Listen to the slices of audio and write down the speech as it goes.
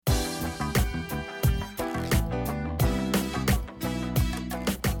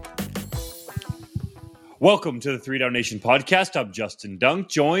Welcome to the 3 Down Nation podcast. I'm Justin Dunk,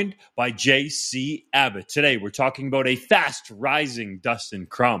 joined by JC Abbott. Today, we're talking about a fast-rising Dustin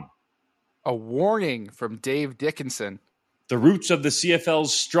Crum, a warning from Dave Dickinson, the roots of the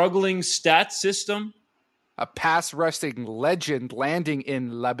CFL's struggling stat system, a pass-rushing legend landing in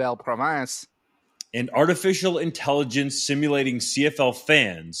La Belle Province, and artificial intelligence simulating CFL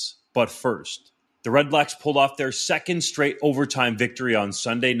fans. But first, the Red Blacks pulled off their second straight overtime victory on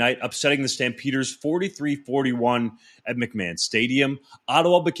Sunday night, upsetting the Stampeders 43-41 at McMahon Stadium.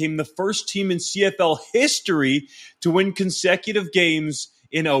 Ottawa became the first team in CFL history to win consecutive games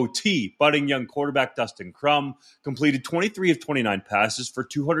in OT. Budding young quarterback Dustin Crum completed 23 of 29 passes for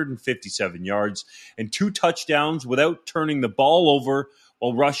 257 yards and 2 touchdowns without turning the ball over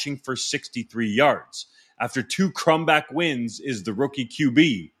while rushing for 63 yards. After 2 Crumback wins, is the rookie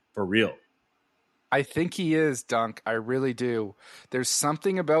QB for real? I think he is, Dunk. I really do. There's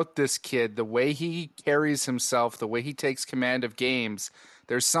something about this kid, the way he carries himself, the way he takes command of games.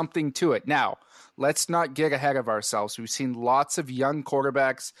 There's something to it. Now, let's not get ahead of ourselves. We've seen lots of young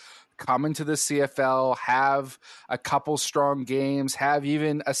quarterbacks come into the CFL, have a couple strong games, have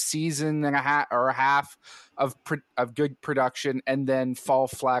even a season and a half of good production, and then fall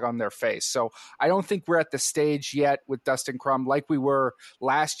flat on their face. So I don't think we're at the stage yet with Dustin Crum like we were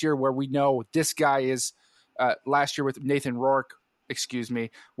last year, where we know this guy is last year with Nathan Rourke,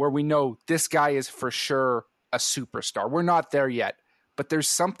 where we know this guy is for sure a superstar. We're not there yet, but there's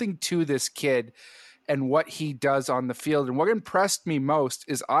something to this kid and what he does on the field. And what impressed me most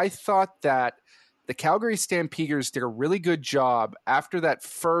is I thought that the Calgary Stampeders did a really good job after that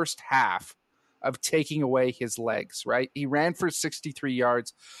first half of taking away his legs, right? He ran for 63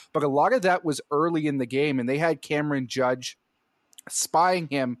 yards, but a lot of that was early in the game, and they had Cameron Judge spying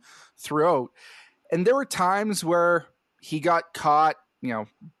him throughout. And there were times where he got caught,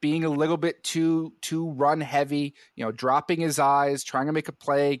 being a little bit too run heavy, dropping his eyes, trying to make a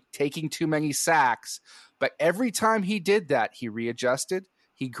play, taking too many sacks. But every time he did that, he readjusted,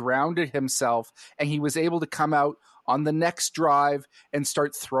 he grounded himself, and he was able to come out on the next drive and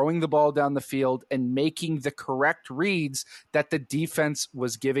start throwing the ball down the field and making the correct reads that the defense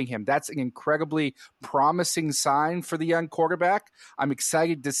was giving him. That's an incredibly promising sign for the young quarterback. I'm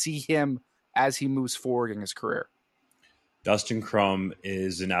excited to see him as he moves forward in his career. Dustin Crum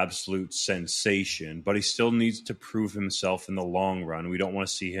is an absolute sensation, but he still needs to prove himself in the long run. We don't want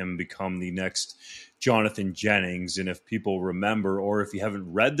to see him become the next Jonathan Jennings. And if people remember, or if you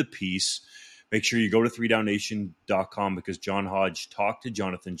haven't read the piece, make sure you go to 3downnation.com, because John Hodge talked to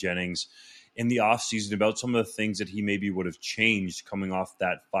Jonathan Jennings in the offseason about some of the things that he maybe would have changed coming off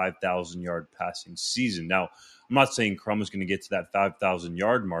that 5,000-yard passing season. Now, I'm not saying Crum is going to get to that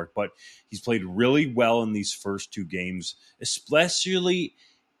 5,000-yard mark, but he's played really well in these first 2 games, especially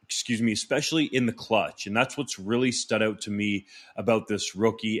in the clutch. And that's what's really stood out to me about this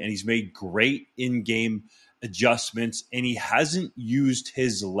rookie. And he's made great in-game adjustments, and he hasn't used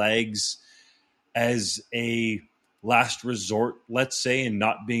his legs as a last resort, let's say, and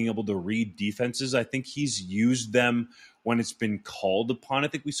not being able to read defenses. I think he's used them when it's been called upon. I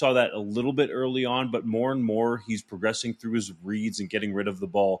think we saw that a little bit early on, but more and more he's progressing through his reads and getting rid of the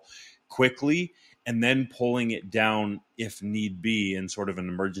ball quickly and then pulling it down if need be in sort of an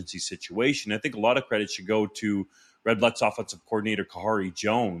emergency situation. I think a lot of credit should go to Red Blacks offensive coordinator Kahari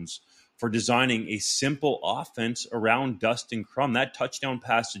Jones for designing a simple offense around Dustin Crum. That touchdown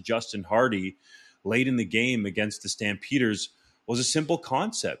pass to Justin Hardy late in the game against the Stampeders was a simple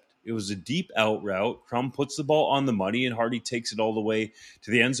concept. It was a deep out route. Crum puts the ball on the money, and Hardy takes it all the way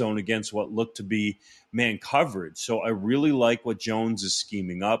to the end zone against what looked to be man coverage. So I really like what Jones is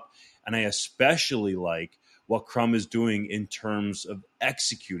scheming up, and I especially like what Crum is doing in terms of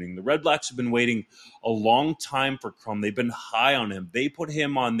executing. The Red Blacks have been waiting a long time for Crum. They've been high on him. They put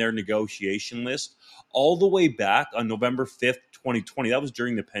him on their negotiation list all the way back on November 5th, 2020. That was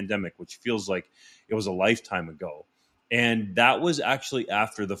during the pandemic, which feels like it was a lifetime ago. And that was actually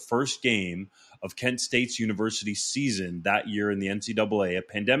after the first game of Kent State's university season that year in the NCAA, a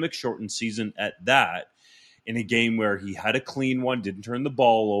pandemic-shortened season at that, in a game where he had a clean one, didn't turn the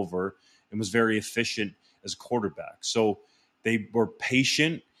ball over, and was very efficient as a quarterback. So they were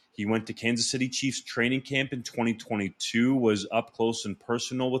patient. He went to Kansas City Chiefs training camp in 2022, was up close and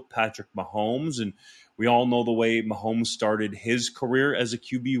personal with Patrick Mahomes, and we all know the way Mahomes started his career as a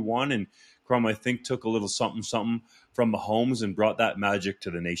QB1, and Crum, I think, took a little something from Mahomes and brought that magic to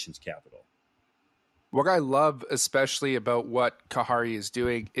the nation's capital. What I love especially about what Kahari is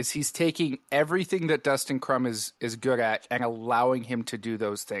doing is he's taking everything that Dustin Crum is good at and allowing him to do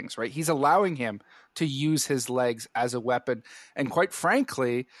those things, right? He's allowing him to use his legs as a weapon. And quite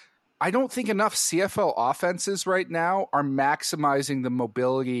frankly, I don't think enough CFL offenses right now are maximizing the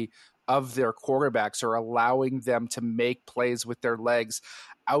mobility of their quarterbacks or allowing them to make plays with their legs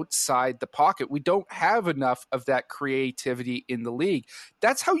outside the pocket. We don't have enough of that creativity in the league.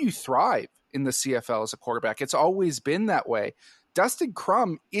 That's how you thrive in the CFL as a quarterback. It's always been that way. Dustin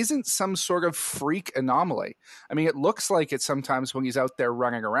Crum isn't some sort of freak anomaly. I mean, it looks like it sometimes when he's out there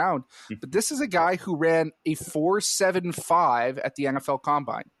running around, but this is a guy who ran a 4.75 at the NFL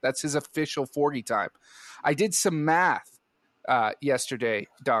Combine. That's his official 40 time. I did some math yesterday,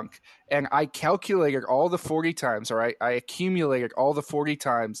 Dunk, and I calculated all the 40 times, all right? I accumulated all the 40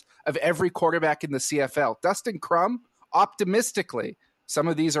 times of every quarterback in the CFL. Dustin Crum, optimistically, some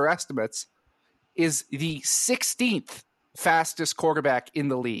of these are estimates, is the 16th fastest quarterback in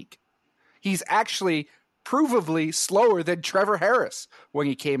the league. He's actually provably slower than Trevor Harris when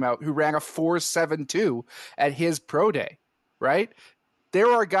he came out, who ran a 4.72 at his pro day, right?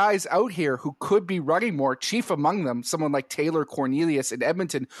 There are guys out here who could be running more, chief among them, someone like Taylor Cornelius in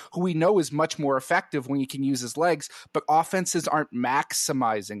Edmonton, who we know is much more effective when he can use his legs, but offenses aren't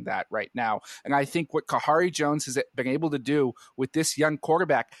maximizing that right now. And I think what Kahari Jones has been able to do with this young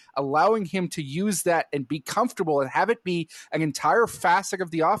quarterback, allowing him to use that and be comfortable and have it be an entire facet of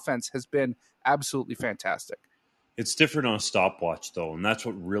the offense, has been absolutely fantastic. It's different on a stopwatch, though, and that's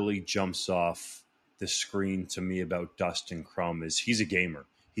what really jumps off the screen to me about Dustin Crum is he's a gamer.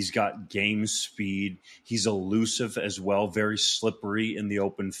 He's got game speed. He's elusive as well, very slippery in the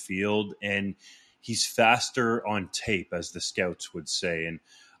open field, and he's faster on tape, as the scouts would say. And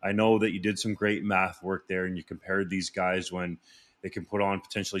I know that you did some great math work there, and you compared these guys when they can put on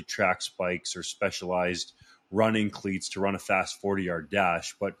potentially track spikes or specialized running cleats to run a fast 40-yard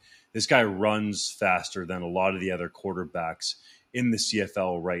dash, but this guy runs faster than a lot of the other quarterbacks in the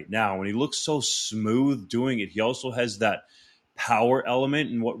CFL right now. And he looks so smooth doing it. He also has that power element.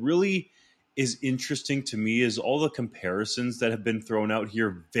 And what really is interesting to me is all the comparisons that have been thrown out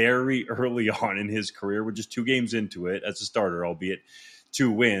here very early on in his career. We're just 2 games into it as a starter, albeit 2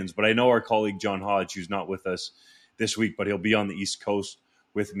 wins. But I know our colleague John Hodge, who's not with us this week, but he'll be on the East Coast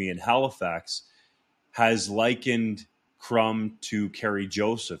with me in Halifax, has likened Crum to Kerry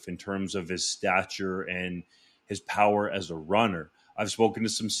Joseph in terms of his stature and his power as a runner. I've spoken to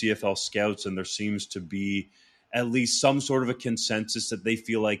some CFL scouts, and there seems to be at least some sort of a consensus that they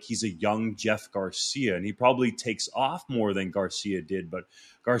feel like he's a young Jeff Garcia, and he probably takes off more than Garcia did. But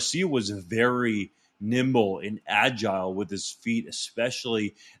Garcia was very nimble and agile with his feet,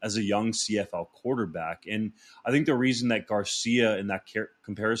 especially as a young CFL quarterback. And I think the reason that Garcia in that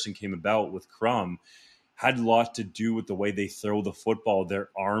comparison came about with Crum had a lot to do with the way they throw the football, their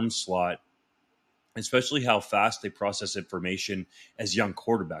arm slot, especially how fast they process information as young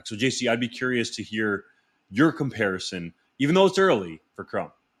quarterbacks. So, JC, I'd be curious to hear your comparison, even though it's early, for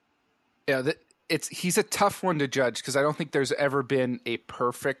Crum. Yeah, he's a tough one to judge because I don't think there's ever been a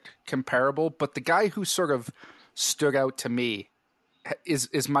perfect comparable. But the guy who sort of stood out to me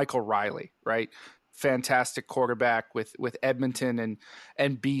is Michael Riley, right? Fantastic quarterback with Edmonton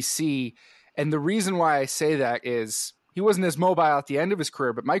and BC. And the reason why I say that is he wasn't as mobile at the end of his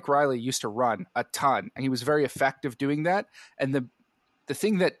career, but Mike Riley used to run a ton, and he was very effective doing that. And the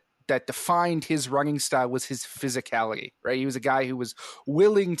thing that defined his running style was his physicality, right? He was a guy who was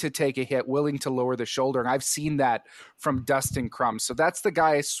willing to take a hit, willing to lower the shoulder, and I've seen that from Dustin Crum. So that's the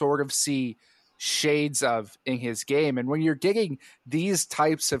guy I sort of see shades of in his game. And when you're getting these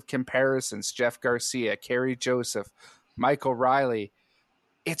types of comparisons, Jeff Garcia, Kerry Joseph, Michael Riley,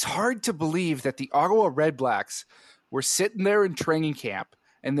 it's hard to believe that the Ottawa Redblacks were sitting there in training camp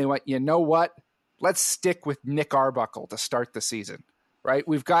and they went, you know what? Let's stick with Nick Arbuckle to start the season, right?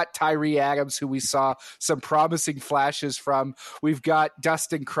 We've got Tyree Adams, who we saw some promising flashes from. We've got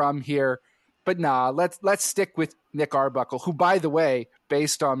Dustin Crum here, but let's stick with Nick Arbuckle, who, by the way,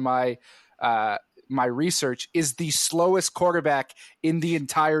 based on my research, is the slowest quarterback in the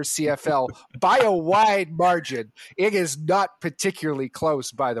entire CFL by a wide margin. It is not particularly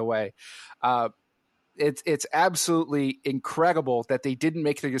close, by the way. It's absolutely incredible that they didn't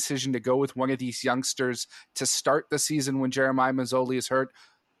make the decision to go with one of these youngsters to start the season when Jeremiah Mazzoli is hurt.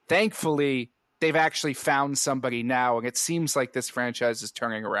 Thankfully, they've actually found somebody now, and it seems like this franchise is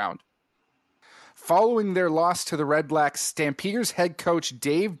turning around. Following their loss to the Red Blacks, Stampeders head coach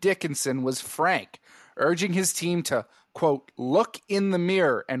Dave Dickinson was frank, urging his team to, quote, look in the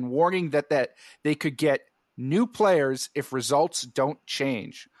mirror and warning that they could get new players if results don't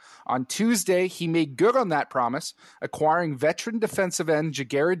change. On Tuesday, he made good on that promise, acquiring veteran defensive end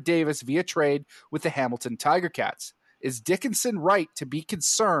Jagarid Davis via trade with the Hamilton Tiger Cats. Is Dickinson right to be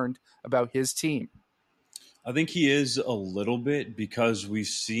concerned about his team? I think he is a little bit because we've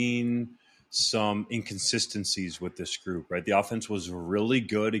seen some inconsistencies with this group, right? The offense was really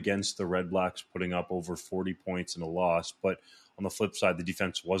good against the Red Blacks, putting up over 40 points in a loss. But on the flip side, the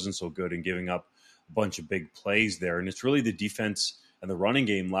defense wasn't so good and giving up a bunch of big plays there. And it's really the defense and the running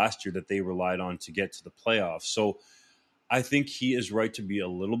game last year that they relied on to get to the playoffs. So I think he is right to be a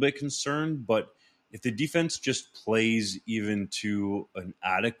little bit concerned, but if the defense just plays even to an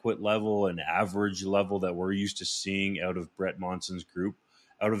adequate level, an average level that we're used to seeing out of Brett Monson's group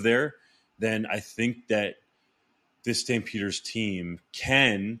out of there, then I think that this Stampeders team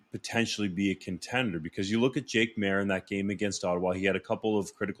can potentially be a contender, because you look at Jake Mayer in that game against Ottawa, he had a couple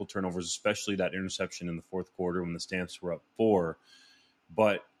of critical turnovers, especially that interception in the fourth quarter when the Stamps were up 4.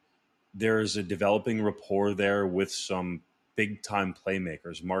 But there's a developing rapport there with some big-time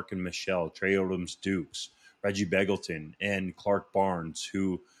playmakers, Mark and Michelle, Trey Odoms-Dukes, Reggie Begelton, and Clark Barnes,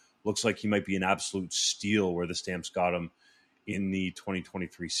 who looks like he might be an absolute steal where the Stamps got him in the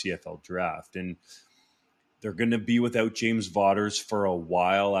 2023 CFL draft. And they're going to be without James Vaughters for a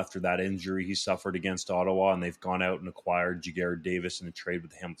while after that injury he suffered against Ottawa, and they've gone out and acquired Jaguar Davis in a trade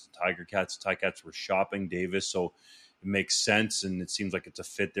with the Hamilton Tiger Cats. The Ticats were shopping Davis, so it makes sense, and it seems like it's a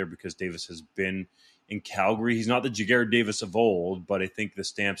fit there because Davis has been in Calgary. He's not the Jaguar Davis of old, but I think the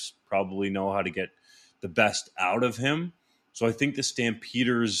Stamps probably know how to get the best out of him. So I think the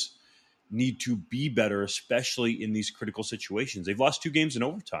Stampeders need to be better, especially in these critical situations. They've lost 2 games in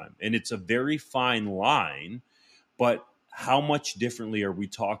overtime, and it's a very fine line, but how much differently are we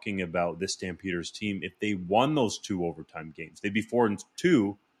talking about this Stampeders team if they won those 2 overtime games? They'd be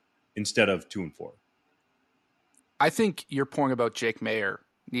 4-2 instead of 2-4. I think your point about Jake Mayer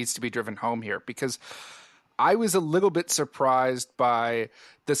needs to be driven home here, because I was a little bit surprised by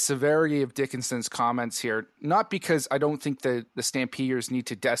the severity of Dickinson's comments here, not because I don't think the Stampeders need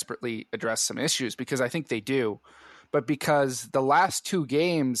to desperately address some issues, because I think they do, but because the last 2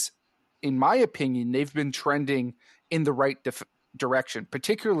 games, in my opinion, they've been trending in the right direction,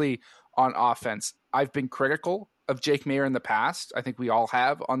 particularly on offense. I've been critical of Jake Mayer in the past. I think we all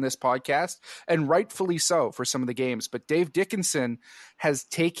have on this podcast, and rightfully so for some of the games. But Dave Dickinson has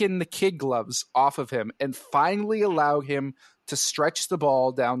taken the kid gloves off of him and finally allowed him to stretch the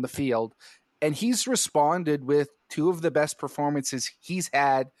ball down the field. And he's responded with 2 of the best performances he's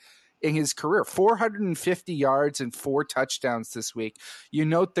had in his career. 450 yards and 4 touchdowns this week. You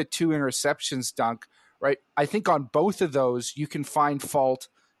note the 2 interceptions, Dunk, right? I think on both of those, you can find fault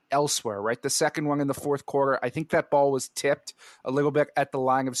elsewhere, right? The second one in the fourth quarter, I think that ball was tipped a little bit at the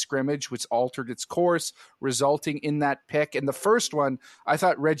line of scrimmage, which altered its course, resulting in that pick. And the first one, I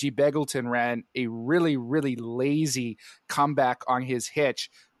thought Reggie Begelton ran a really, really lazy comeback on his hitch,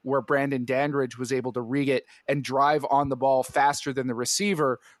 where Brandon Dandridge was able to read it and drive on the ball faster than the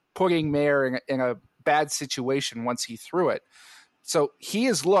receiver, putting Mayer in a bad situation once he threw it. So he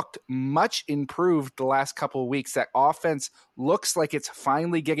has looked much improved the last couple of weeks. That offense looks like it's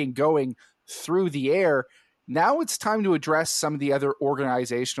finally getting going through the air. Now it's time to address some of the other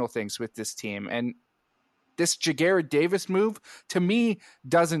organizational things with this team. And this Jaguar Davis move, to me,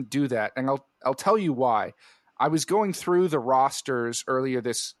 doesn't do that. And I'll tell you why. I was going through the rosters earlier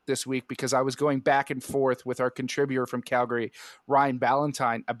this week because I was going back and forth with our contributor from Calgary, Ryan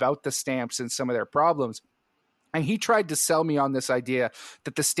Ballantyne, about the Stamps and some of their problems. And he tried to sell me on this idea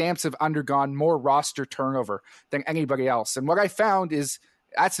that the Stamps have undergone more roster turnover than anybody else. And what I found is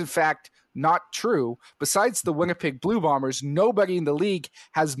that's in fact not true. Besides the Winnipeg Blue Bombers, nobody in the league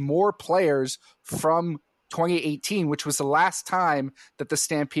has more players from 2018, which was the last time that the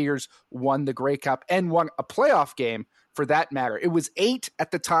Stampeders won the Grey Cup and won a playoff game for that matter. It was 8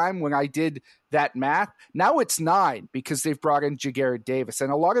 at the time when I did that math. Now it's 9 because they've brought in Jaguar Davis. And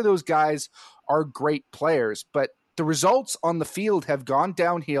a lot of those guys are great players, but the results on the field have gone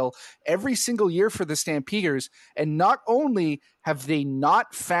downhill every single year for the Stampeders. And not only have they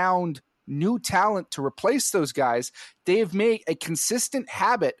not found new talent to replace those guys, they have made a consistent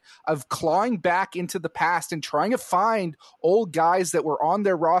habit of clawing back into the past and trying to find old guys that were on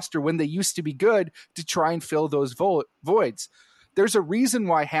their roster when they used to be good to try and fill those voids. There's a reason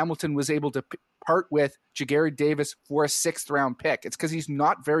why Hamilton was able to part with Jaguar Davis for a 6th-round pick. It's because he's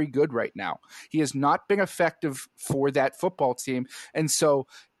not very good right now. He has not been effective for that football team. And so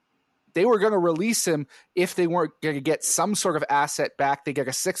they were going to release him if they weren't going to get some sort of asset back. They get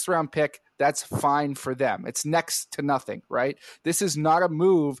a 6th-round pick. That's fine for them. It's next to nothing, right? This is not a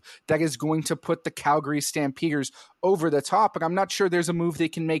move that is going to put the Calgary Stampeders over the top, and I'm not sure there's a move they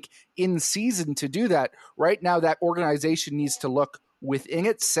can make in season to do that. Right now, that organization needs to look within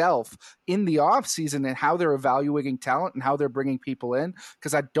itself in the offseason and how they're evaluating talent and how they're bringing people in,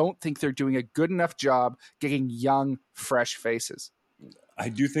 because I don't think they're doing a good enough job getting young, fresh faces. I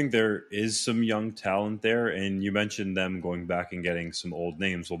do think there is some young talent there, and you mentioned them going back and getting some old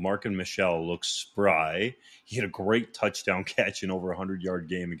names. Well, Markin Michel looks spry. He had a great touchdown catch in over a 100-yard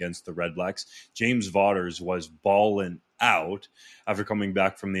game against the Red Blacks. James Vaughters was balling out after coming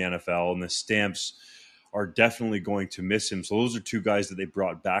back from the NFL, and the Stamps are definitely going to miss him. So those are two guys that they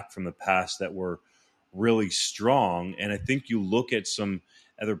brought back from the past that were really strong, and I think you look at some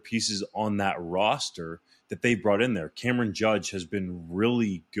other pieces on that roster that they brought in there. Cameron Judge has been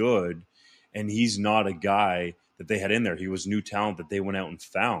really good, and he's not a guy that they had in there. He was new talent that they went out and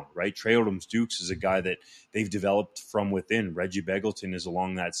found, right? Trey Odoms-Dukes is a guy that they've developed from within. Reggie Begelton is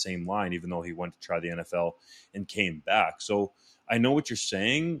along that same line, even though he went to try the NFL and came back. So I know what you're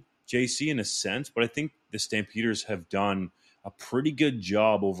saying, JC, in a sense, but I think the Stampeders have done a pretty good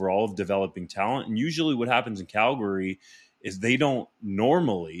job overall of developing talent. And usually what happens in Calgary is they don't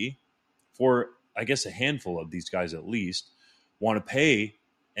normally, for I guess a handful of these guys at least, want to pay,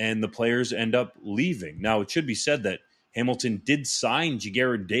 and the players end up leaving. Now, it should be said that Hamilton did sign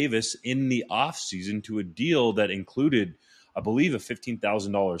Jagarrett Davis in the offseason to a deal that included, I believe, a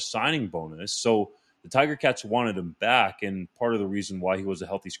 $15,000 signing bonus. So the Tiger Cats wanted him back, and part of the reason why he was a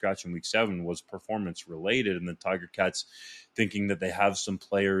healthy scratch in Week 7 was performance-related, and the Tiger Cats thinking that they have some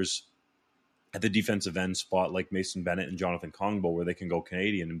players at the defensive end spot like Mason Bennett and Jonathan Kongbo where they can go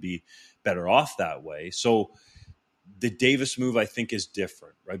Canadian and be better off that way. So the Davis move, I think, is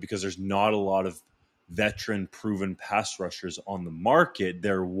different, right? Because there's not a lot of veteran proven pass rushers on the market.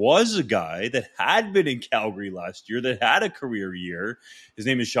 There was a guy that had been in Calgary last year that had a career year. His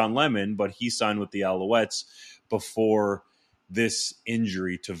name is Sean Lemon, but he signed with the Alouettes before this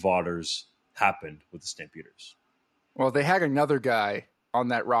injury to Vaughters happened with the Stampeders. Well, they had another guy on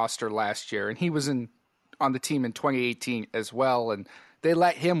that roster last year, and he was on the team in 2018 as well, and they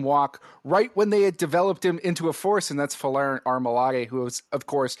let him walk right when they had developed him into a force, and that's Folarin Armalade, who is, of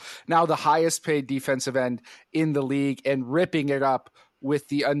course, now the highest paid defensive end in the league and ripping it up with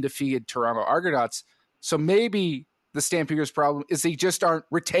the undefeated Toronto Argonauts. So maybe the Stampeders' problem is they just aren't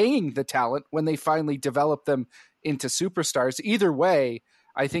retaining the talent when they finally develop them into superstars. Either way,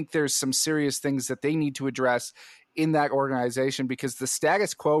 I think there's some serious things that they need to address in that organization, because the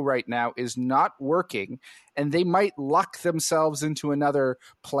status quo right now is not working, and they might luck themselves into another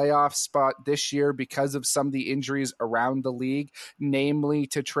playoff spot this year because of some of the injuries around the league, namely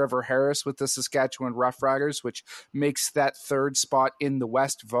to Trevor Harris with the Saskatchewan Roughriders, which makes that third spot in the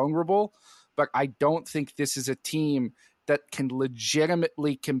West vulnerable. But I don't think this is a team that can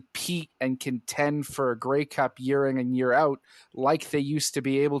legitimately compete and contend for a Grey Cup year in and year out like they used to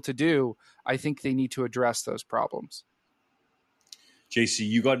be able to do. I think they need to address those problems. JC,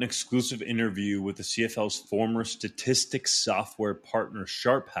 you got an exclusive interview with the CFL's former statistics software partner,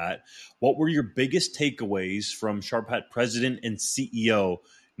 Sharp Hat. What were your biggest takeaways from Sharp Hat president and CEO,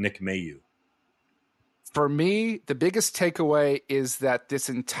 Nick Mayu? For me, the biggest takeaway is that this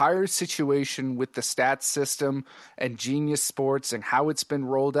entire situation with the stats system and Genius Sports and how it's been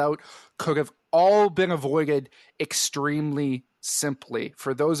rolled out could have all been avoided extremely simply.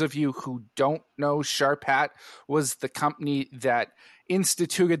 For those of you who don't know, Sharp Hat was the company that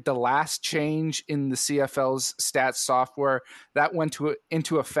instituted the last change in the CFL's stats software that went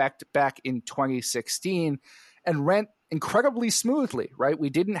into effect back in 2016 and went incredibly smoothly, right? We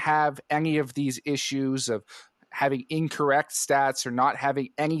didn't have any of these issues of having incorrect stats or not having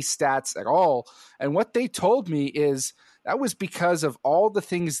any stats at all. And what they told me is that was because of all the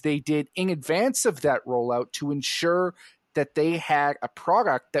things they did in advance of that rollout to ensure that they had a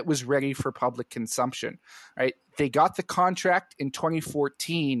product that was ready for public consumption, right? They got the contract in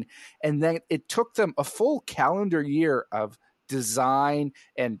 2014, and then it took them a full calendar year of design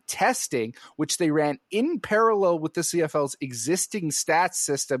and testing, which they ran in parallel with the CFL's existing stats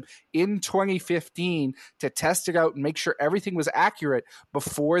system in 2015 to test it out and make sure everything was accurate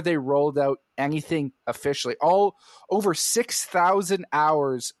before they rolled out anything officially. All over 6,000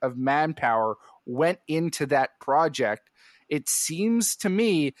 hours of manpower went into that project. It seems to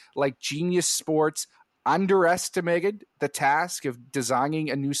me like Genius Sports underestimated the task of designing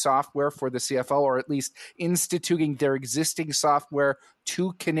a new software for the CFL, or at least instituting their existing software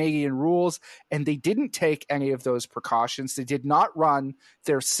to Canadian rules, and they didn't take any of those precautions. They did not run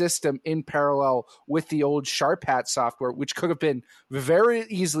their system in parallel with the old Sharp Hat software, which could have been very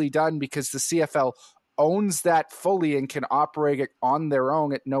easily done because the CFL owns that fully and can operate it on their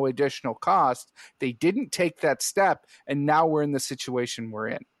own at no additional cost. They didn't take that step, and now we're in the situation we're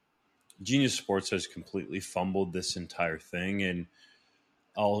in. Genius Sports has completely fumbled this entire thing. And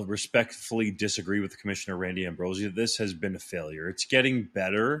I'll respectfully disagree with Commissioner Randy Ambrosie that this has been a failure. It's getting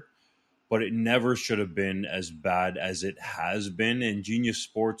better, but it never should have been as bad as it has been. And Genius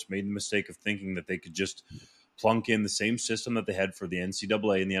Sports made the mistake of thinking that they could just plunk in the same system that they had for the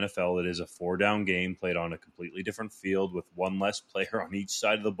NCAA and the NFL. It is a 4-down game played on a completely different field with one less player on each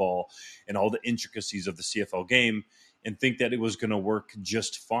side of the ball and all the intricacies of the CFL game, and think that it was going to work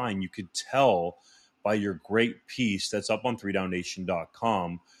just fine. You could tell by your great piece that's up on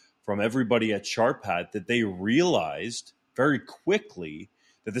 3downnation.com from everybody at Sharp Hat that they realized very quickly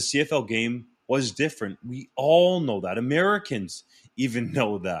that the CFL game was different. We all know that. Americans even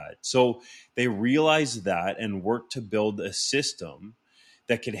know that. So they realized that and worked to build a system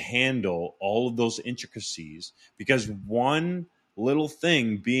that could handle all of those intricacies, because one little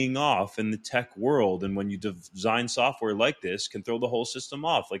thing being off in the tech world, and when you design software like this, can throw the whole system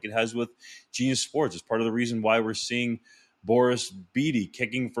off, like it has with Genius Sports. It's part of the reason why we're seeing Boris Beatty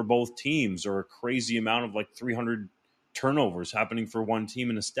kicking for both teams, or a crazy amount of like 300 turnovers happening for one team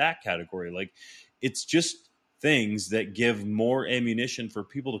in a stat category. Like, it's just things that give more ammunition for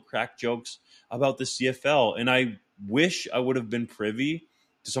people to crack jokes about the CFL. And I wish I would have been privy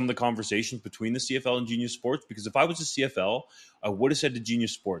to some of the conversations between the CFL and Genius Sports, because if I was a CFL, I would have said to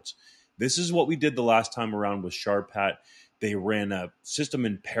Genius Sports, this is what we did the last time around with Sharp Hat. They ran a system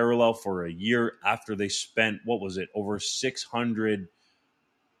in parallel for a year after they spent, what was it, over 600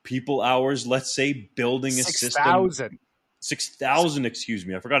 people hours, let's say, building a system. 6,000. 6,000, excuse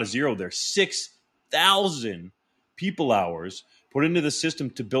me. I forgot a zero there. 6,000 people hours put into the system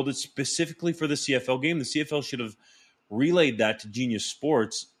to build it specifically for the CFL game. The CFL should have relayed that to Genius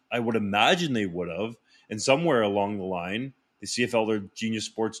Sports. I would imagine they would have. And somewhere along the line, the CFL or Genius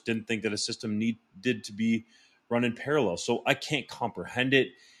Sports didn't think that a system needed to be run in parallel. So I can't comprehend it.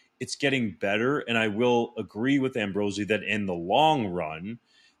 It's getting better. And I will agree with Ambrosie that in the long run,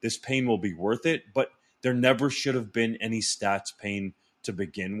 this pain will be worth it. But there never should have been any stats pain to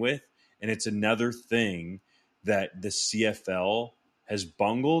begin with. And it's another thing that the CFL has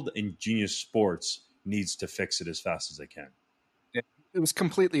bungled, and Genius Sports needs to fix it as fast as they can. It was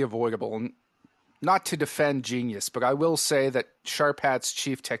completely avoidable. And not to defend Genius, but I will say that Sharp Hat's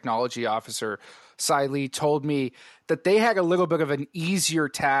chief technology officer, Cy Lee, told me that they had a little bit of an easier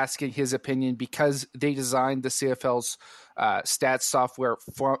task, in his opinion, because they designed the CFL's stats software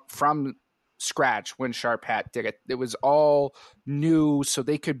from scratch when Sharp Hat did it. It was all new, so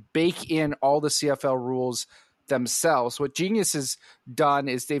they could bake in all the CFL rules themselves. What Genius has done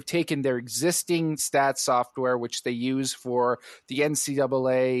is they've taken their existing stats software, which they use for the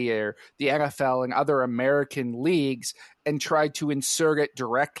NCAA or the NFL and other American leagues, and tried to insert it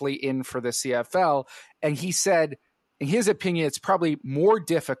directly in for the CFL. And he said, in his opinion, it's probably more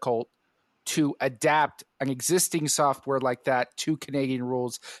difficult to adapt an existing software like that to Canadian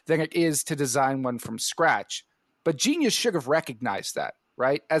rules than it is to design one from scratch. But Genius should have recognized that,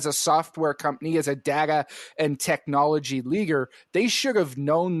 right? As a software company, as a data and technology leader, they should have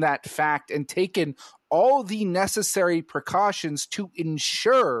known that fact and taken all the necessary precautions to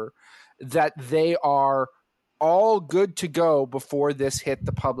ensure that they are all good to go before this hit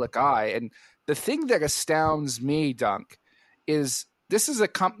the public eye. And the thing that astounds me, Dunk, is this is a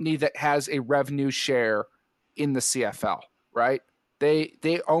company that has a revenue share in the CFL, right?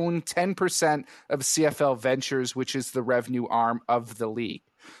 They own 10% of CFL Ventures, which is the revenue arm of the league.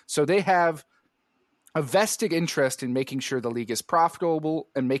 So they have a vested interest in making sure the league is profitable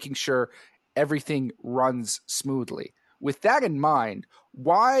and making sure everything runs smoothly. With that in mind,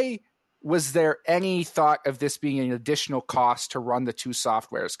 why was there any thought of this being an additional cost to run the two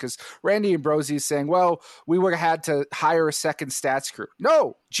softwares? Because Randy Ambrosie is saying, well, we would have had to hire a second stats crew.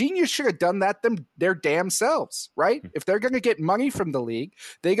 No, Genius should have done that their damn selves, right? If they're going to get money from the league,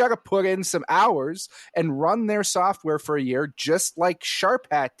 they got to put in some hours and run their software for a year, just like Sharp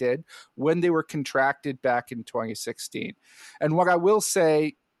Hat did when they were contracted back in 2016. And what I will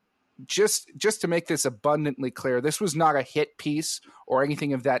say, just to make this abundantly clear, this was not a hit piece or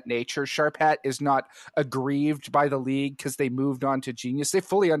anything of that nature. Sharp Hat is not aggrieved by the league because they moved on to Genius. They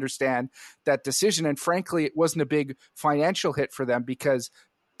fully understand that decision. And frankly, it wasn't a big financial hit for them because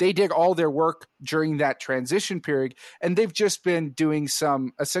they did all their work during that transition period, and they've just been doing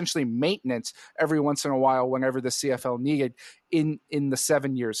some essentially maintenance every once in a while whenever the CFL needed in the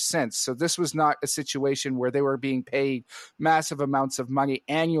 7 years since. So this was not a situation where they were being paid massive amounts of money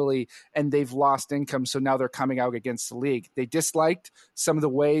annually and they've lost income, so now they're coming out against the league. They disliked some of the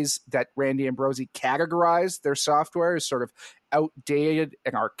ways that Randy Ambrosie categorized their software as sort of outdated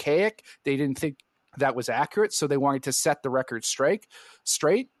and archaic. They didn't think that was accurate, so they wanted to set the record straight.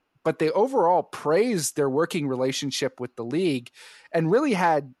 but they overall praised their working relationship with the league and really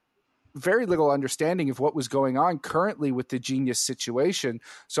had very little understanding of what was going on currently with the Genius situation.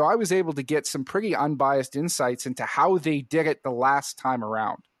 So I was able to get some pretty unbiased insights into how they did it the last time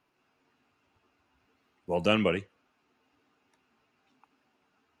around. Well done, buddy.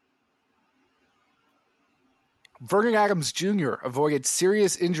 Vernon Adams Jr. avoided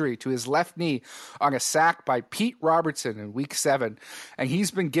serious injury to his left knee on a sack by Pete Robertson in Week 7, and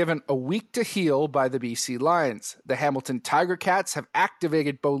he's been given a week to heal by the BC Lions. The Hamilton Tiger Cats have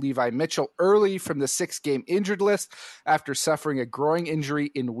activated Bo Levi Mitchell early from the 6-game injured list after suffering a groin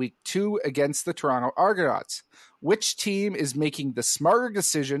injury in Week 2 against the Toronto Argonauts. Which team is making the smarter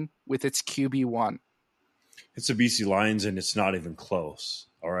decision with its QB1? It's the BC Lions, and it's not even close,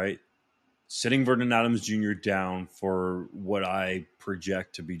 all right? Sitting Vernon Adams Jr. down for what I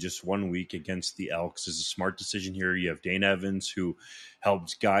project to be just 1 week against the Elks is a smart decision here. You have Dane Evans, who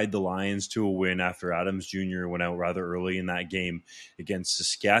helped guide the Lions to a win after Adams Jr. went out rather early in that game against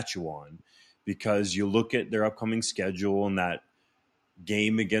Saskatchewan, because you look at their upcoming schedule, and that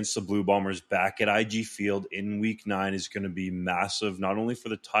game against the Blue Bombers back at IG Field in Week 9 is going to be massive, not only for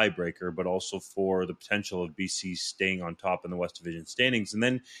the tiebreaker, but also for the potential of BC staying on top in the West Division standings. And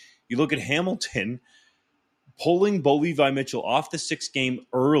then you look at Hamilton pulling Bo Levi Mitchell off the 6th game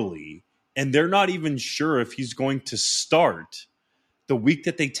early, and they're not even sure if he's going to start the week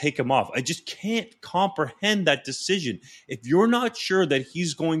that they take him off. I just can't comprehend that decision. If you're not sure that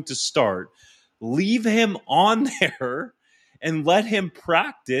he's going to start, leave him on there and let him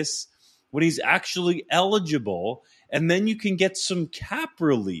practice when he's actually eligible, and then you can get some cap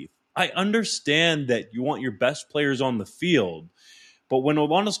relief. I understand that you want your best players on the field, but when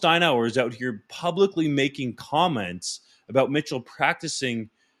Ovana Steinauer is out here publicly making comments about Mitchell practicing,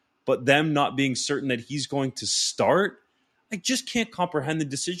 but them not being certain that he's going to start, I just can't comprehend the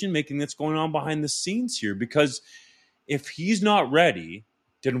decision-making that's going on behind the scenes here. Because if he's not ready,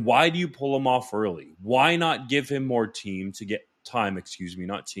 then why do you pull him off early? Why not give him more time to get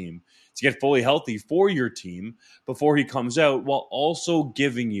fully healthy for your team before he comes out, while also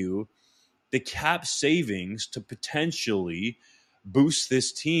giving you the cap savings to potentially boost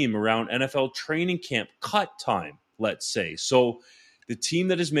this team around NFL training camp cut time, let's say. So the team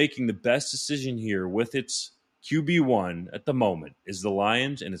that is making the best decision here with its QB1 at the moment is the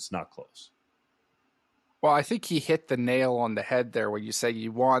Lions, and it's not close. Well, I think he hit the nail on the head there when you say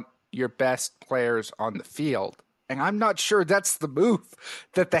you want your best players on the field. And I'm not sure that's the move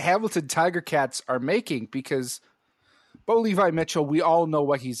that the Hamilton Tiger Cats are making, because Bo Levi Mitchell, we all know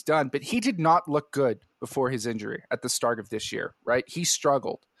what he's done, but he did not look good before his injury at the start of this year, right? He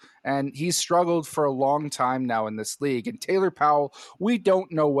struggled, and he's struggled for a long time now in this league. And Taylor Powell, we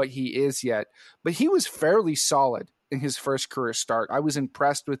don't know what he is yet, but he was fairly solid in his first career start. I was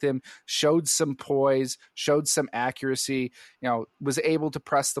impressed with him, showed some poise, showed some accuracy, was able to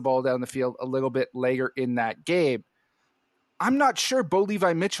press the ball down the field a little bit later in that game. I'm not sure Bo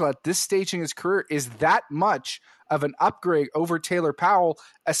Levi Mitchell at this stage in his career is that much of an upgrade over Taylor Powell,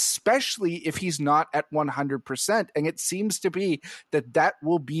 especially if he's not at 100%. And it seems to be that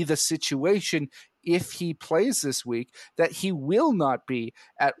will be the situation if he plays this week, that he will not be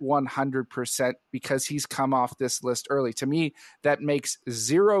at 100% because he's come off this list early. To me, that makes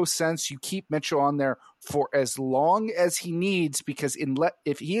zero sense. You keep Mitchell on there for as long as he needs, because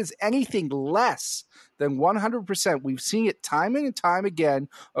if he is anything less than 100%, we've seen it time and time again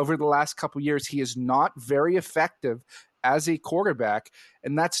over the last couple of years, he is not very effective as a quarterback,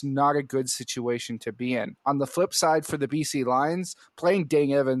 and that's not a good situation to be in. On the flip side, for the BC Lions, playing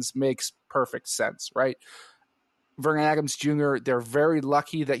Dane Evans makes perfect sense, right? Vernon Adams Jr., they're very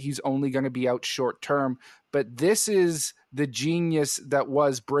lucky that he's only going to be out short term, but this is the genius that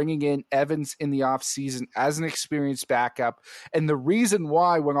was bringing in Evans in the offseason as an experienced backup. And the reason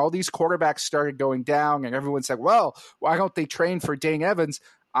why, when all these quarterbacks started going down and everyone said, well, why don't they train for Dane Evans?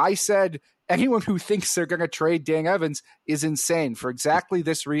 I said, anyone who thinks they're going to trade Dane Evans is insane for exactly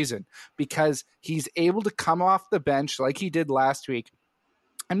this reason, because he's able to come off the bench like he did last week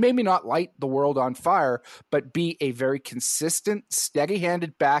and maybe not light the world on fire, but be a very consistent,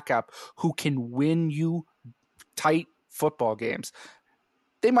 steady-handed backup who can win you tight football games.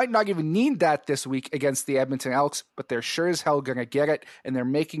 They might not even need that this week against the Edmonton Elks, but they're sure as hell going to get it, and they're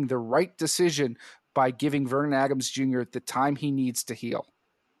making the right decision by giving Vernon Adams Jr. the time he needs to heal.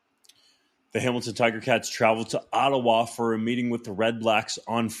 The Hamilton Tiger Cats traveled to Ottawa for a meeting with the Red Blacks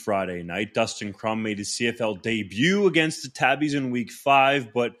on Friday night. Dustin Crum made his CFL debut against the Tabbies in Week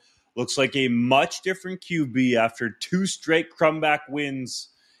 5, but looks like a much different QB after 2 straight Crumback wins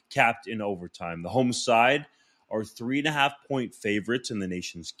capped in overtime. The home side are 3.5-point favorites in the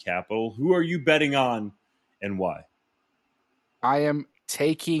nation's capital. Who are you betting on and why? I am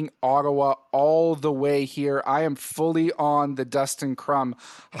taking Ottawa all the way here. I am fully on the Dustin Crum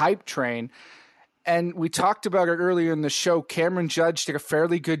hype train. And we talked about it earlier in the show. Cameron Judge did a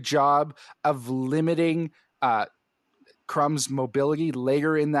fairly good job of limiting Crum's mobility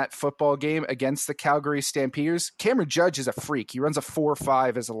later in that football game against the Calgary Stampeders. Cameron Judge is a freak. He runs a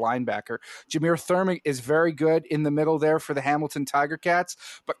 4.5 as a linebacker. Jameer Thurman is very good in the middle there for the Hamilton Tiger Cats,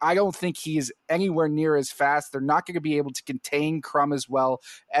 but I don't think he is anywhere near as fast. They're not going to be able to contain Crum as well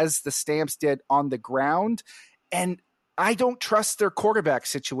as the Stamps did on the ground. And I don't trust their quarterback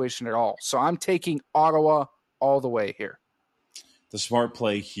situation at all. So I'm taking Ottawa all the way here. The smart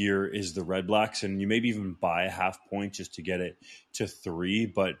play here is the Red Blacks, and you maybe even buy a half point just to get it to 3.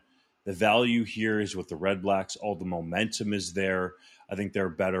 But the value here is with the Red Blacks. All the momentum is there. I think they're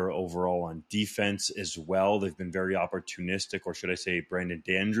better overall on defense as well. They've been very opportunistic, or should I say Brandon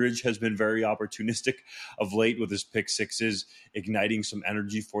Dandridge has been very opportunistic of late with his pick sixes, igniting some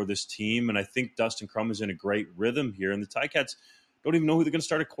energy for this team. And I think Dustin Crum is in a great rhythm here. And the Ticats don't even know who they're going to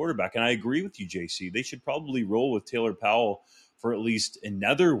start at quarterback. And I agree with you, JC. They should probably roll with Taylor Powell for at least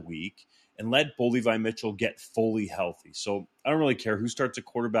another week and let Bo Levi Mitchell get fully healthy. So I don't really care who starts at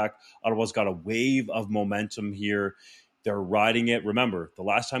quarterback. Ottawa's got a wave of momentum here. They're riding it. Remember, the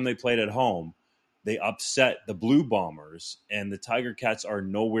last time they played at home, they upset the Blue Bombers, and the Tiger Cats are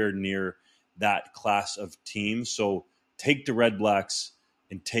nowhere near that class of team. So take the Red Blacks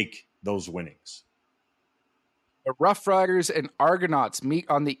and take those winnings. The Rough Riders and Argonauts meet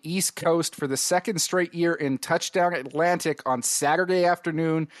on the East Coast for the second straight year in Touchdown Atlantic on Saturday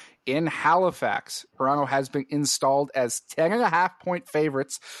afternoon in Halifax. Toronto has been installed as 10.5-point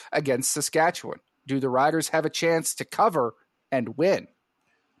favorites against Saskatchewan. Do the Riders have a chance to cover and win?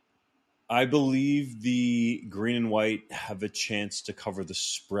 I believe the green and white have a chance to cover the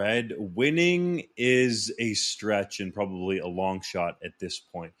spread. Winning is a stretch and probably a long shot at this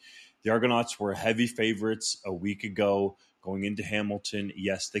point. The Argonauts were heavy favorites a week ago going into Hamilton.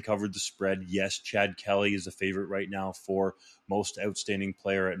 Yes, they covered the spread. Yes, Chad Kelly is a favorite right now for most outstanding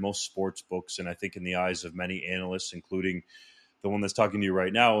player at most sports books, and I think in the eyes of many analysts, including the one that's talking to you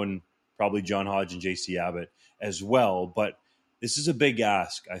right now, and probably John Hodge and JC Abbott as well. But this is a big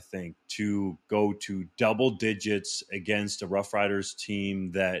ask, I think, to go to double digits against a Rough Riders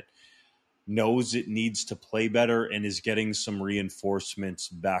team that knows it needs to play better and is getting some reinforcements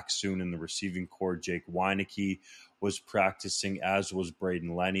back soon in the receiving core. Jake Weineke was practicing, as was Braden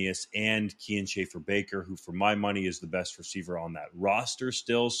Lenius and Kean Schaefer-Baker, who for my money is the best receiver on that roster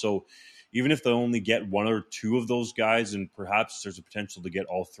still. So even if they only get one or two of those guys, and perhaps there's a potential to get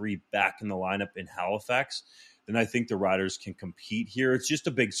all three back in the lineup in Halifax, then I think the Riders can compete here. It's just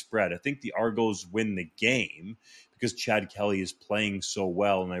a big spread. I think the Argos win the game because Chad Kelly is playing so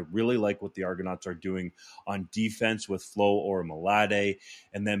well, and I really like what the Argonauts are doing on defense with Flo or Malade,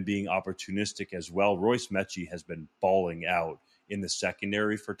 and then being opportunistic as well. Royce Mechie has been balling out in the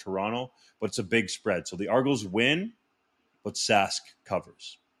secondary for Toronto, but it's a big spread. So the Argos win, but Sask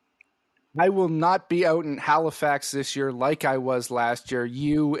covers. I will not be out in Halifax this year like I was last year.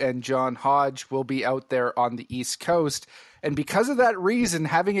 You and John Hodge will be out there on the East Coast. And because of that reason,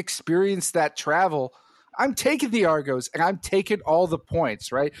 having experienced that travel, I'm taking the Argos and I'm taking all the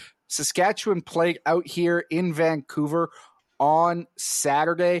points, right? Saskatchewan played out here in Vancouver on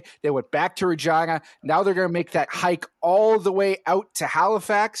Saturday. They went back to Regina. Now they're going to make that hike all the way out to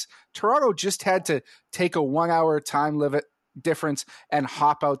Halifax. Toronto just had to take a 1 hour time limit difference and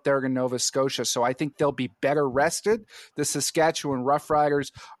hop out there to Nova Scotia. So I think they'll be better rested. The Saskatchewan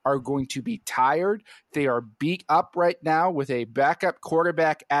Roughriders are going to be tired. They are beat up right now with a backup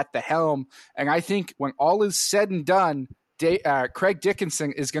quarterback at the helm. And I think when all is said and done, Craig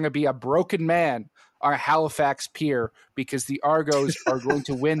Dickinson is going to be a broken man on a Halifax pier because the Argos are going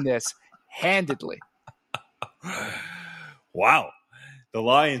to win this handedly. Wow. The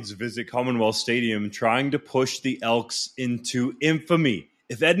Lions visit Commonwealth Stadium trying to push the Elks into infamy.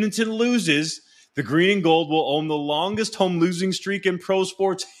 If Edmonton loses, the Green and Gold will own the longest home losing streak in pro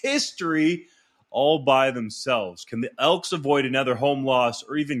sports history all by themselves. Can the Elks avoid another home loss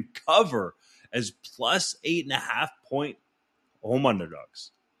or even cover as plus 8.5 point home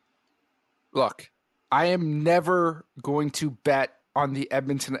underdogs? Look, I am never going to bet on the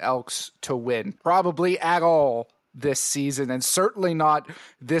Edmonton Elks to win, probably at all this season, and certainly not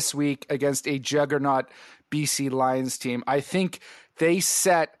this week against a juggernaut BC Lions team. I think they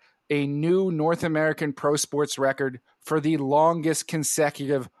set a new North American pro sports record for the longest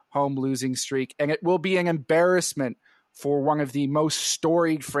consecutive home losing streak, and it will be an embarrassment for one of the most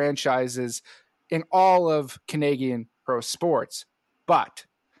storied franchises in all of Canadian pro sports. But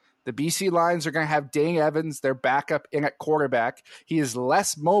the BC Lions are going to have Dane Evans, their backup, in at quarterback. He is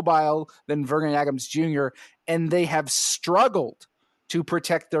less mobile than Vernon Adams Jr., and they have struggled to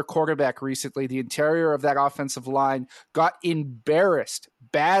protect their quarterback recently. The interior of that offensive line got embarrassed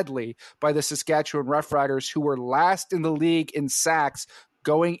badly by the Saskatchewan Roughriders, who were last in the league in sacks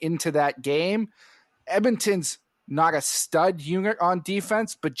going into that game. Edmonton's not a stud unit on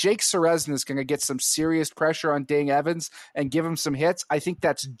defense, but Jake Serezna is going to get some serious pressure on Dane Evans and give him some hits. I think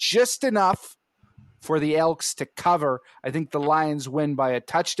that's just enough for the Elks to cover. I think the Lions win by a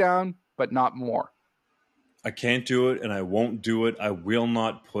touchdown, but not more. I can't do it, and I won't do it. I will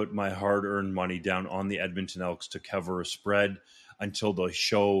not put my hard-earned money down on the Edmonton Elks to cover a spread until they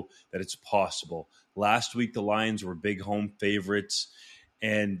show that it's possible. Last week, the Lions were big home favorites,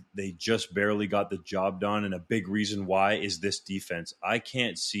 and they just barely got the job done. And a big reason why is this defense. I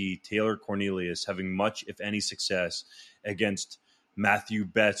can't see Taylor Cornelius having much, if any, success against Matthew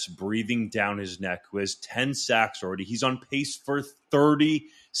Betts breathing down his neck, who has 10 sacks already. He's on pace for 30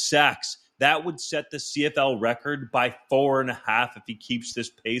 sacks. That would set the CFL record by 4.5 if he keeps this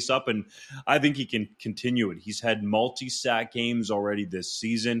pace up, and I think he can continue it. He's had multi-sack games already this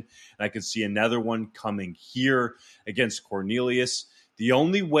season, and I can see another one coming here against Cornelius. The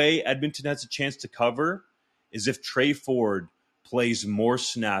only way Edmonton has a chance to cover is if Trey Ford plays more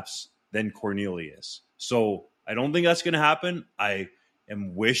snaps than Cornelius. So I don't think that's going to happen. I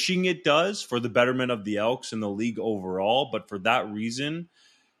am wishing it does for the betterment of the Elks and the league overall. But for that reason,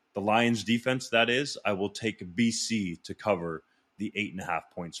 the Lions defense, that is, I will take BC to cover the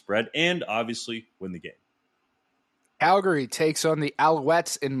 8.5-point spread and obviously win the game. Calgary takes on the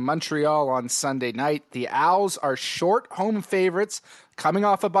Alouettes in Montreal on Sunday night. The Owls are short home favorites coming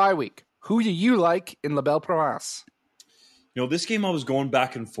off a bye week. Who do you like in La Belle Province? This game I was going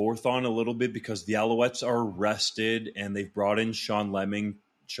back and forth on a little bit because the Alouettes are rested and they've brought in Sean Lemon,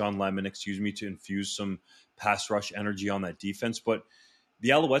 to infuse some pass rush energy on that defense. But the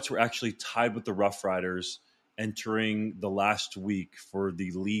Alouettes were actually tied with the Rough Riders entering the last week for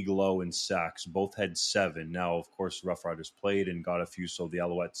the league low in sacks. Both had 7. Now, of course, Rough Riders played and got a few, so the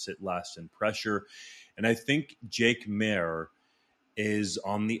Alouettes sit last in pressure. And I think Jake Maier is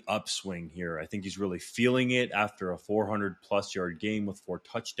on the upswing here. I think he's really feeling it after a 400-plus yard game with 4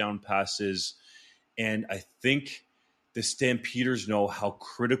 touchdown passes. And I think the Stampeders know how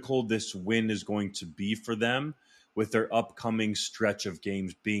critical this win is going to be for them, with their upcoming stretch of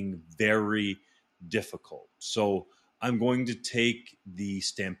games being very difficult. So I'm going to take the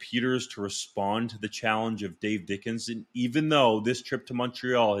Stampeders to respond to the challenge of Dave Dickenson, even though this trip to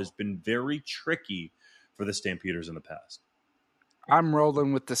Montreal has been very tricky for the Stampeders in the past. I'm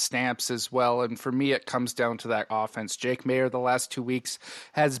rolling with the Stamps as well, and for me, it comes down to that offense. Jake Maier the last 2 weeks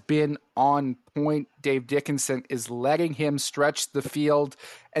has been on point. Dave Dickenson is letting him stretch the field,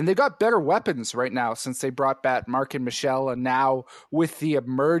 and they've got better weapons right now since they brought back Mark and Michelle, and now with the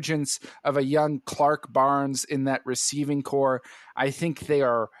emergence of a young Clark Barnes in that receiving core, I think they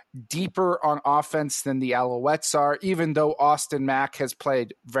are deeper on offense than the Alouettes are, even though Austin Mack has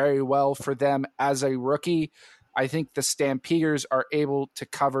played very well for them as a rookie. I think the Stampeders are able to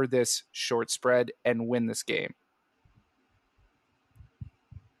cover this short spread and win this game.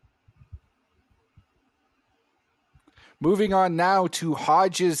 Moving on now to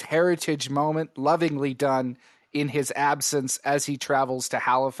Hodges' heritage moment, lovingly done in his absence as he travels to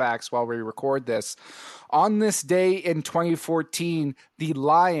Halifax while we record this. On this day in 2014, the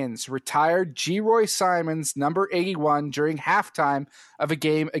Lions retired Geroy Simons, number 81, during halftime of a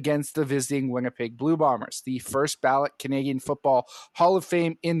game against the visiting Winnipeg Blue Bombers. The first ballot Canadian Football Hall of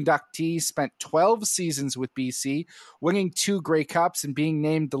Fame inductee, spent 12 seasons with BC, winning 2 Grey Cups and being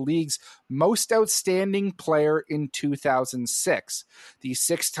named the league's most outstanding player in 2006. The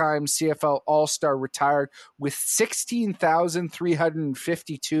 6-time CFL All-Star retired with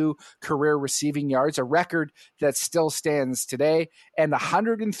 16,352 career receiving yards, a record that still stands today, and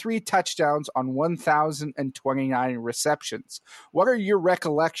 103 touchdowns on 1,029 receptions. What are your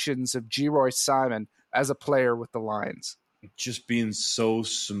recollections of Geroy Simon as a player with the Lions? Just being so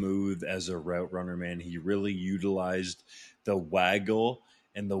smooth as a route runner, man. He really utilized the waggle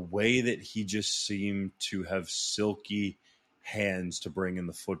and the way that he just seemed to have silky hands to bring in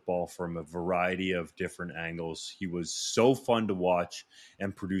the football from a variety of different angles. He was so fun to watch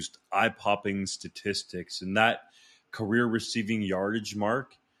and produced eye-popping statistics. And that career receiving yardage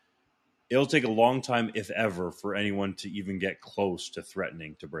mark, it'll take a long time, if ever, for anyone to even get close to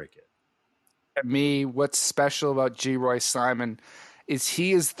threatening to break it. To me, what's special about Geroy Simon is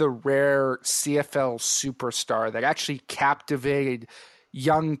he is the rare CFL superstar that actually captivated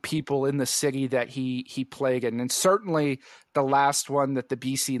young people in the city that he played in. And certainly the last one that the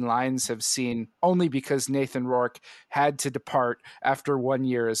BC Lions have seen, only because Nathan Rourke had to depart after 1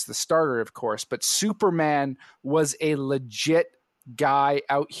 year as the starter, of course. But Superman was a legit guy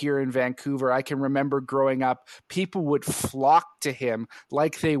out here in Vancouver. I can remember growing up, people would flock to him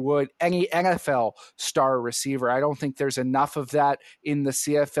like they would any NFL star receiver. I don't think there's enough of that in the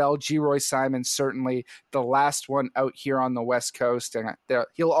CFL. G. Simon, certainly the last one out here on the West Coast, and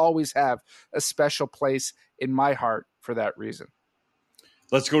he'll always have a special place in my heart for that reason.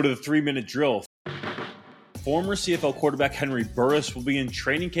 Let's go to the 3-minute drill. Former CFL quarterback Henry Burris will be in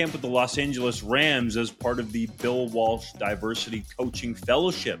training camp with the Los Angeles Rams as part of the Bill Walsh Diversity Coaching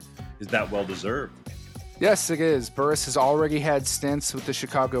Fellowship. Is that well-deserved? Yes, it is. Burris has already had stints with the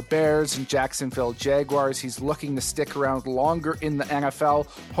Chicago Bears and Jacksonville Jaguars. He's looking to stick around longer in the NFL.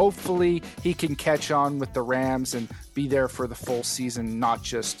 Hopefully, he can catch on with the Rams and be there for the full season, not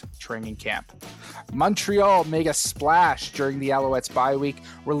just training camp. Montreal made a splash during the Alouettes bye week,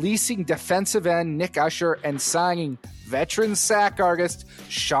 releasing defensive end Nick Usher and signing veteran sack artist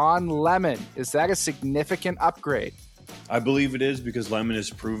Sean Lemon. Is that a significant upgrade? I believe it is, because Lemon has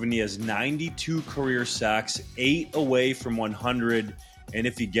proven he has 92 career sacks, 8 away from 100. And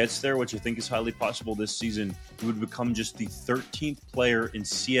if he gets there, which I think is highly possible this season, he would become just the 13th player in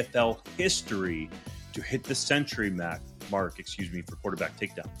CFL history to hit the century mark for quarterback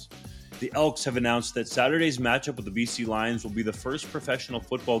takedowns. The Elks have announced that Saturday's matchup with the BC Lions will be the first professional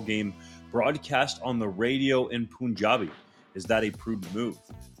football game broadcast on the radio in Punjabi. Is that a prudent move?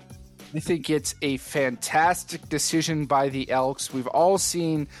 I think it's a fantastic decision by the Elks. We've all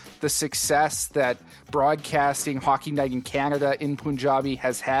seen the success that broadcasting Hockey Night in Canada in Punjabi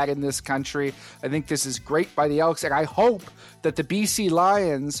has had in this country. I think this is great by the Elks, and I hope that the BC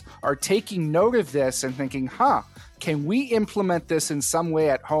Lions are taking note of this and thinking, can we implement this in some way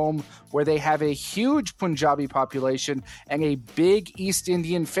at home where they have a huge Punjabi population and a big East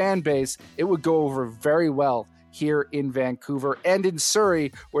Indian fan base? It would go over very well here in Vancouver and in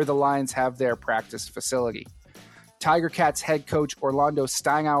Surrey, where the Lions have their practice facility. Tiger Cats head coach Orlando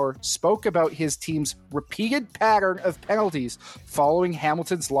Steinauer spoke about his team's repeated pattern of penalties following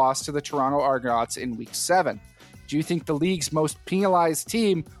Hamilton's loss to the Toronto Argonauts in Week 7. Do you think the league's most penalized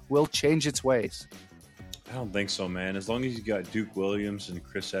team will change its ways? I don't think so, man. As long as you got Duke Williams and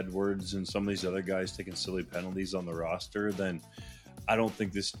Chris Edwards and some of these other guys taking silly penalties on the roster, then I don't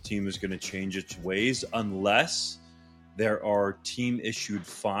think this team is going to change its ways unless there are team-issued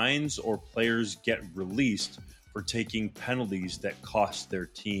fines or players get released for taking penalties that cost their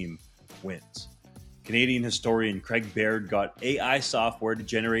team wins. Canadian historian Craig Baird got AI software to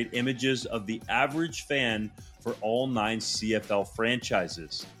generate images of the average fan for all 9 CFL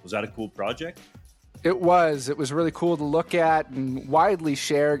franchises. Was that a cool project? It was. It was really cool to look at and widely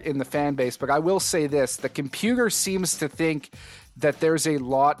shared in the fan base. But I will say this, the computer seems to think that there's a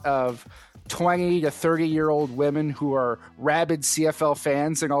lot of 20 to 30-year-old women who are rabid CFL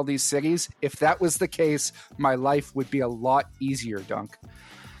fans in all these cities. If that was the case, my life would be a lot easier, Dunk.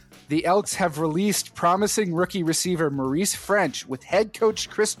 The Elks have released promising rookie receiver Maurice French, with head coach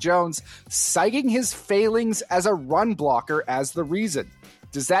Chris Jones citing his failings as a run blocker as the reason.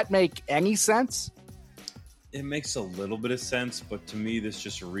 Does that make any sense? It makes a little bit of sense, but to me, this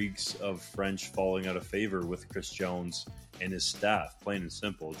just reeks of French falling out of favor with Chris Jones and his staff, plain and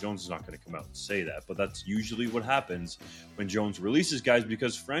simple. Jones is not going to come out and say that, but that's usually what happens when Jones releases guys,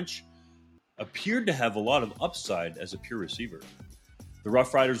 because French appeared to have a lot of upside as a pure receiver. The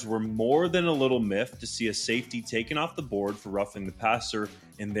Rough Riders were more than a little miffed to see a safety taken off the board for roughing the passer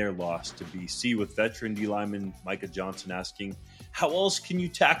in their loss to BC, with veteran D-lineman Micah Johnson asking, how else can you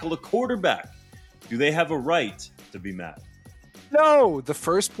tackle a quarterback? Do they have a right to be mad? No, the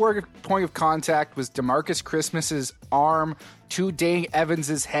first point of contact was DeMarcus Christmas's arm to Dane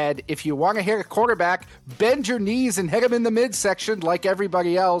Evans's head. If you want to hit a quarterback, bend your knees and hit him in the midsection like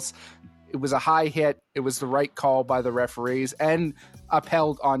everybody else. It was a high hit. It was the right call by the referees and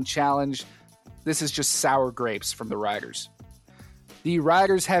upheld on challenge. This is just sour grapes from the Riders. The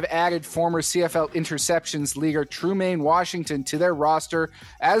Riders have added former CFL interceptions leader Trumaine Washington to their roster,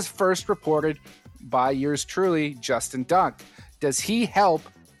 as first reported by yours truly, Justin Dunk. Does he help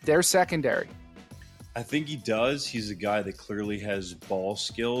their secondary? I think he does. He's a guy that clearly has ball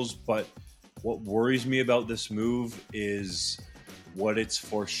skills, but what worries me about this move is what it's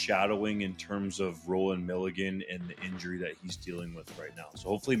foreshadowing in terms of Roland Milligan and the injury that he's dealing with right now. So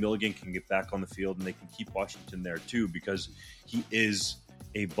hopefully Milligan can get back on the field and they can keep Washington there too, because he is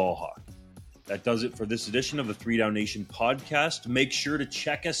a ball hawk. That does it for this edition of the 3 Down Nation podcast. Make sure to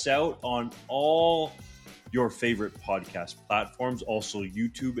check us out on all your favorite podcast platforms, also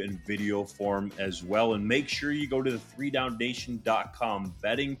YouTube and video form as well. And make sure you go to the 3downnation.com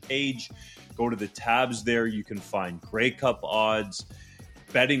betting page. Go to the tabs there. You can find Grey Cup odds,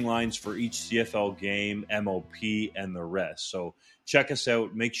 betting lines for each CFL game, MOP, and the rest. So check us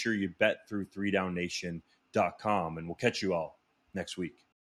out. Make sure you bet through 3downnation.com, and we'll catch you all next week.